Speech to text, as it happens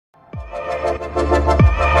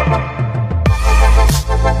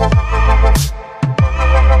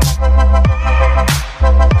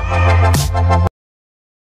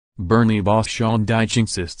Burnley boss Sean Dyche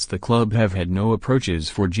insists the club have had no approaches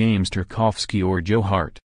for James Tarkowski or Joe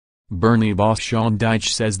Hart. Burnley boss Sean Dyche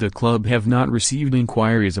says the club have not received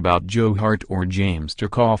inquiries about Joe Hart or James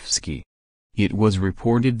Tarkowski. It was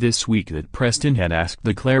reported this week that Preston had asked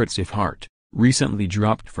the Clarets if Hart, recently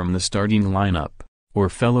dropped from the starting lineup, or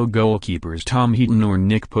fellow goalkeepers Tom Heaton or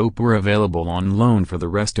Nick Pope were available on loan for the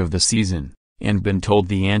rest of the season, and been told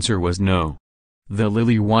the answer was no. The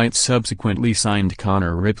Lilywhites subsequently signed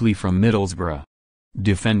Connor Ripley from Middlesbrough.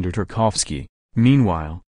 Defender Tarkowski,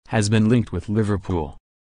 meanwhile, has been linked with Liverpool.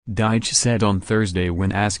 Dyche said on Thursday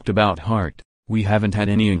when asked about Hart, "We haven't had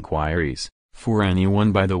any inquiries, for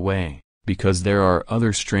anyone by the way, because there are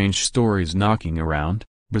other strange stories knocking around,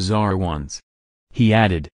 bizarre ones." He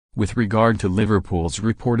added, with regard to Liverpool's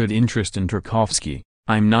reported interest in Tarkowski,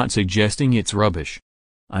 "I'm not suggesting it's rubbish.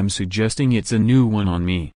 I'm suggesting it's a new one on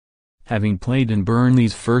me." Having played in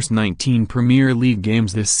Burnley's first 19 Premier League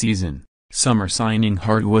games this season, summer signing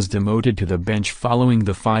Hart was demoted to the bench following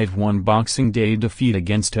the 5-1 Boxing Day defeat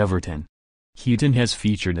against Everton. Heaton has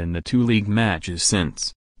featured in the 2 league matches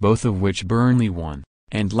since, both of which Burnley won,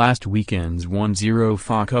 and last weekend's 1-0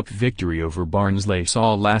 FA Cup victory over Barnsley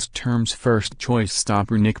saw last term's first-choice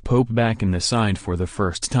stopper Nick Pope back in the side for the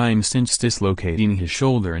first time since dislocating his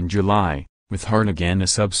shoulder in July, with Hart again a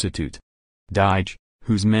substitute. Dyche,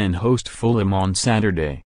 whose men host Fulham on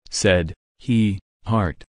Saturday, said,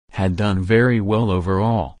 Hart, had done very well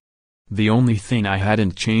overall. The only thing I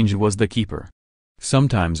hadn't changed was the keeper.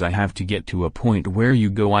 Sometimes I have to get to a point where you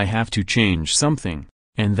go I have to change something,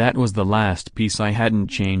 and that was the last piece I hadn't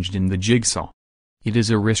changed in the jigsaw. It is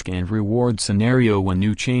a risk and reward scenario when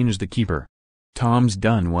you change the keeper. Tom's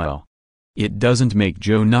done well. It doesn't make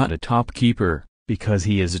Joe not a top keeper, because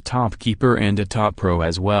he is a top keeper and a top pro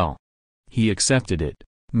as well. He accepted it,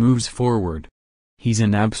 moves forward. He's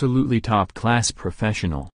an absolutely top-class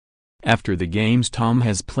professional. After the games Tom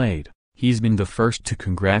has played, he's been the first to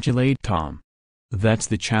congratulate Tom. That's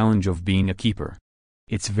the challenge of being a keeper.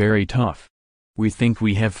 It's very tough. We think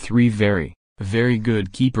we have 3 very, very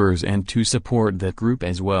good keepers and to support that group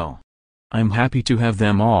as well. I'm happy to have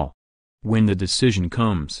them all. When the decision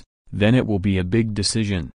comes, then it will be a big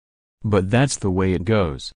decision. But that's the way it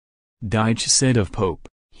goes." Dyche said of Pope,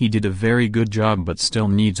 "He did a very good job but still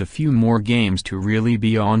needs a few more games to really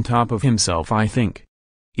be on top of himself I think.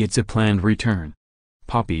 It's a planned return.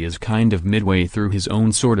 Poppy is kind of midway through his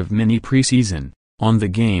own sort of mini preseason, on the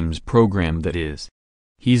games program that is.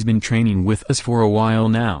 He's been training with us for a while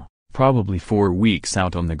now, probably 4 weeks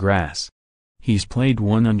out on the grass. He's played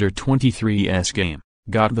one under-23s game,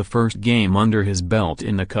 got the first game under his belt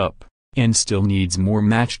in the cup, and still needs more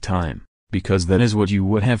match time, because that is what you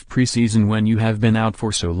would have preseason when you have been out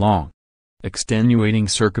for so long. Extenuating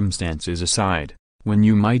circumstances aside, when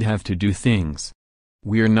you might have to do things.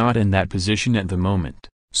 We're not in that position at the moment,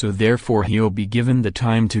 so therefore he'll be given the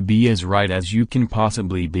time to be as right as you can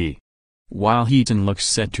possibly be." While Heaton looks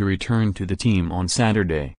set to return to the team on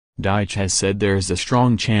Saturday, Dyche has said there's a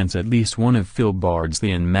strong chance at least one of Phil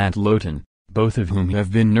Bardsley and Matt Lowton, both of whom have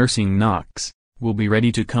been nursing knocks, will be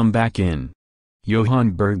ready to come back in.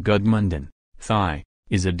 Johan Berg Gudmundsson, thigh,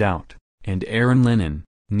 is a doubt, and Aaron Lennon,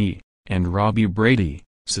 knee, and Robbie Brady,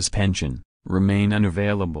 suspension, remain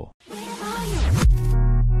unavailable.